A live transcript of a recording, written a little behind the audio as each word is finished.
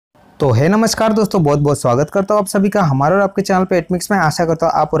तो है नमस्कार दोस्तों, बहुत बहुत स्वागत करता हूँ आप सभी का हमारा और आपके चैनल पे एटमिक्स में। आशा करता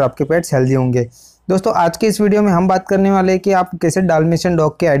हूँ आप और आपके पेट्स हेल्दी होंगे। दोस्तों आज के इस वीडियो में हम बात करने वाले हैं कि आप कैसे डाल्मेशियन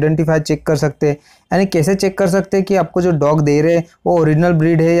डॉग के आइडेंटिफाई चेक कर सकते हैं, यानी कैसे चेक कर सकते हैं कि आपको जो डॉग दे रहे हैं वो ओरिजिनल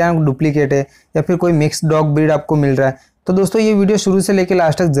ब्रीड है या डुप्लीकेट है या फिर कोई मिक्स डॉग ब्रीड आपको मिल रहा है। तो दोस्तों ये वीडियो शुरू से लेकर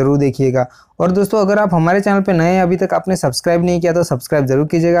लास्ट तक जरूर देखिएगा। और दोस्तों अगर आप हमारे चैनल पर नए हैं, अभी तक आपने सब्सक्राइब नहीं किया तो सब्सक्राइब जरूर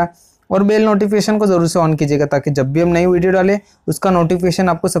कीजिएगा और बेल नोटिफिकेशन को जरूर से ऑन कीजिएगा ताकि जब भी हम नई वीडियो डालें उसका नोटिफिकेशन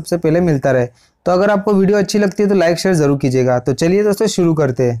आपको सबसे पहले मिलता रहे। तो अगर आपको वीडियो अच्छी लगती है तो लाइक शेयर जरूर कीजिएगा। तो चलिए दोस्तों शुरू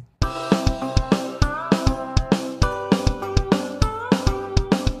करते हैं।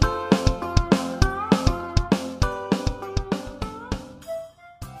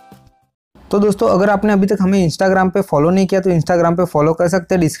 तो दोस्तों अगर आपने अभी तक हमें इंस्टाग्राम पे फॉलो नहीं किया तो इंस्टाग्राम पे फॉलो कर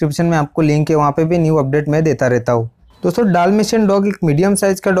सकते हैं, डिस्क्रिप्शन में आपको लिंक है, वहाँ पे भी न्यू अपडेट मैं देता रहता हूँ। दोस्तों डाल्मेशियन डॉग एक मीडियम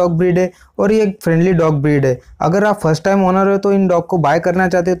साइज का डॉग ब्रीड है और ये एक फ्रेंडली डॉग ब्रीड है। अगर आप फर्स्ट टाइम ओनर हो तो इन डॉग को बाय करना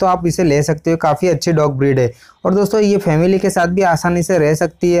चाहते हो तो आप इसे ले सकते हो, काफ़ी अच्छी डॉग ब्रीड है। और दोस्तों ये फैमिली के साथ भी आसानी से रह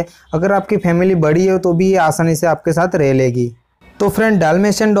सकती है, अगर आपकी फैमिली बड़ी है तो भी ये आसानी से आपके साथ रह लेगी। तो फ्रेंड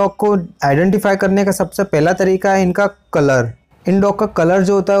डाल्मेशियन डॉग को आइडेंटिफाई करने का सबसे पहला तरीका है इनका कलर। इन डॉग का कलर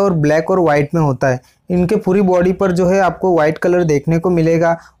जो होता है और ब्लैक और वाइट में होता है। इनके पूरी बॉडी पर जो है आपको वाइट कलर देखने को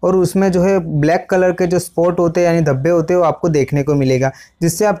मिलेगा और उसमें जो है ब्लैक कलर के जो स्पॉट होते हैं यानी धब्बे होते हैं वो आपको देखने को मिलेगा,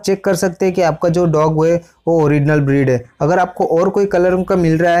 जिससे आप चेक कर सकते हैं कि आपका जो डॉग है वो ओरिजिनल ब्रीड है। अगर आपको और कोई कलर का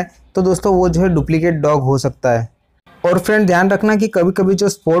मिल रहा है तो दोस्तों वो जो है डुप्लीकेट डॉग हो सकता है। और फ्रेंड ध्यान रखना कि कभी कभी जो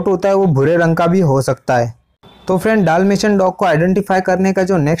स्पॉट होता है वो भूरे रंग का भी हो सकता है। तो फ्रेंड डाल्मेशियन डॉग को आइडेंटिफाई करने का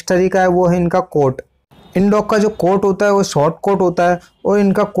जो नेक्स्ट तरीका है वो है इनका कोट। इन डॉग का जो कोट होता है वो शॉर्ट कोट होता है और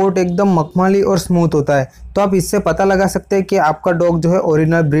इनका कोट एकदम मखमली और स्मूथ होता है। तो आप इससे पता लगा सकते हैं कि आपका डॉग जो है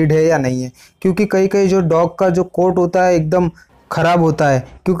ओरिजिनल ब्रीड है या नहीं है, क्योंकि कई जो डॉग का जो कोट होता है एकदम ख़राब होता है,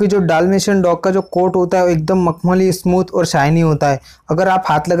 क्योंकि जो डाल्मेशियन डॉग का जो कोट होता है वो एकदम मखमली स्मूथ और शाइनी होता है। अगर आप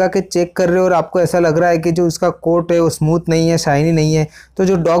हाथ लगा के चेक कर रहे हो और आपको ऐसा लग रहा है कि जो उसका कोट है वो स्मूथ नहीं है, शाइनी नहीं है, तो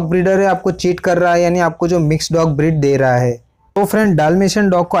जो डॉग ब्रीडर है आपको चीट कर रहा है, यानी आपको जो मिक्स डॉग ब्रीड दे रहा है। तो फ्रेंड डाल्मेशियन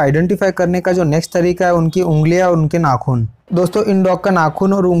डॉग को आइडेंटिफाई करने का जो नेक्स्ट तरीका है उनकी उंगलियां और उनके नाखून। दोस्तों इन डॉग का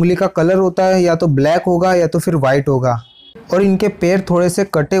नाखून और उंगली का कलर होता है या तो ब्लैक होगा या तो फिर वाइट होगा और इनके पैर थोड़े से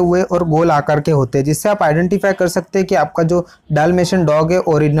कटे हुए और गोल आकार के होते हैं, जिससे आप आइडेंटिफाई कर सकते हैं कि आपका जो डाल्मेशियन डॉग है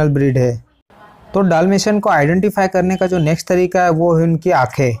ओरिजिनल ब्रीड है। तो डाल्मेशियन को आइडेंटिफाई करने का जो नेक्स्ट तरीका है वो है उनकी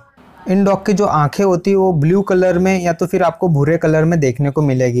आँखें। इन डॉग की जो आंखें होती है वो ब्लू कलर में या तो फिर आपको भूरे कलर में देखने को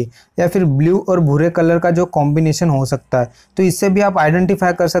मिलेगी, या फिर ब्लू और भूरे कलर का जो कॉम्बिनेशन हो सकता है। तो इससे भी आप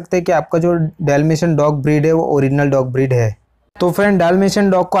आइडेंटिफाई कर सकते हैं कि आपका जो डाल्मेशियन डॉग ब्रीड है वो ओरिजिनल डॉग ब्रीड है। तो फ्रेंड डाल्मेशियन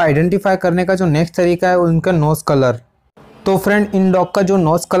डॉग को आइडेंटिफाई करने का जो नेक्स्ट तरीका है वो इनका नोज़ कलर। तो फ्रेंड इन डॉग का जो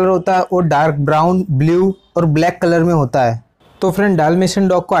नोज़ कलर होता है वो डार्क ब्राउन, ब्लू और ब्लैक कलर में होता है। तो फ्रेंड डाल्मेशियन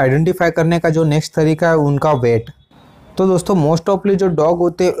डॉग को आइडेंटिफाई करने का जो नेक्स्ट तरीका है उनका वेट। तो दोस्तों मोस्ट ऑफली जो डॉग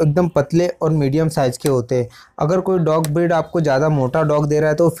होते हैं एकदम पतले और मीडियम साइज़ के होते हैं। अगर कोई डॉग ब्रीड आपको ज़्यादा मोटा डॉग दे रहा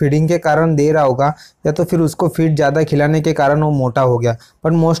है तो फीडिंग के कारण दे रहा होगा, या तो फिर उसको फीड ज़्यादा खिलाने के कारण वो मोटा हो गया।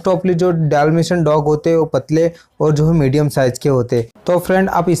 पर मोस्ट ऑफली जो डाल्मेशियन डॉग होते हैं वो पतले और जो है मीडियम साइज़ के होते हैं। तो फ्रेंड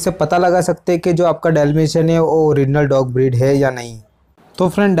आप इससे पता लगा सकते हैं कि जो आपका डाल्मेशियन है वो ओरिजिनल डॉग ब्रीड है या नहीं। तो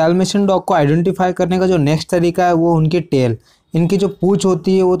फ्रेंड डाल्मेशियन डॉग को आइडेंटिफाई करने का जो नेक्स्ट तरीका है वो उनकी टेल। इनकी जो पूंछ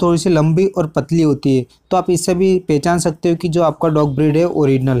होती है वो थोड़ी सी लंबी और पतली होती है, तो आप इससे भी पहचान सकते हो कि जो आपका डॉग ब्रीड है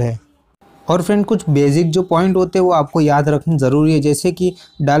ओरिजिनल है। और फ्रेंड कुछ बेसिक जो पॉइंट होते हैं वो आपको याद रखना ज़रूरी है, जैसे कि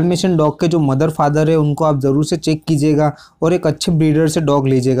डाल्मेशियन डॉग के जो मदर फादर है उनको आप ज़रूर से चेक कीजिएगा और एक अच्छे ब्रीडर से डॉग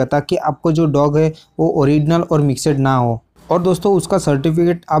लीजिएगा ताकि आपको जो डॉग है वो ओरिजिनल और मिक्सड ना हो। और दोस्तों उसका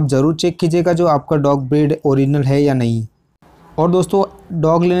सर्टिफिकेट आप ज़रूर चेक कीजिएगा जो आपका डॉग ब्रीड ओरिजिनल है या नहीं। और दोस्तों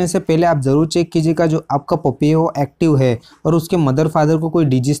डॉग लेने से पहले आप ज़रूर चेक कीजिएगा जो आपका पपी है वो एक्टिव है और उसके मदर फादर को कोई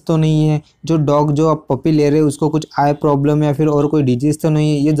डिजीज़ तो नहीं है। जो डॉग जो आप पपी ले रहे हैं उसको कुछ आई प्रॉब्लम या फिर और कोई डिजीज़ तो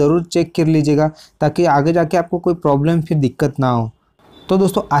नहीं है, ये ज़रूर चेक कर लीजिएगा ताकि आगे जाके आपको कोई प्रॉब्लम फिर दिक्कत ना हो। तो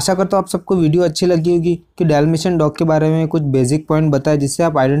दोस्तों आशा करता हूँ आप सबको वीडियो अच्छी लगी होगी कि डाल्मेशियन डॉग के बारे में कुछ बेसिक पॉइंट बताया जिससे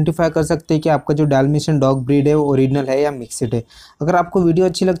आप आइडेंटिफाई कर सकते हैं कि आपका जो डाल्मेशियन डॉग ब्रीड है वो ओरिजिनल है या मिक्सड है। अगर आपको वीडियो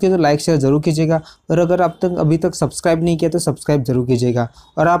अच्छी लगती है तो लाइक शेयर जरूर कीजिएगा और अगर आप अभी तक सब्सक्राइब नहीं किया तो सब्सक्राइब जरूर कीजिएगा।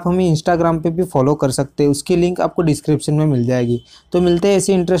 और आप हमें इंस्टाग्राम पर भी फॉलो कर सकते हैं, उसकी लिंक आपको डिस्क्रिप्शन में मिल जाएगी। तो मिलते हैं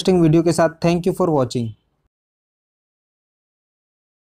ऐसी इंटरेस्टिंग वीडियो के साथ। Thank you for watching.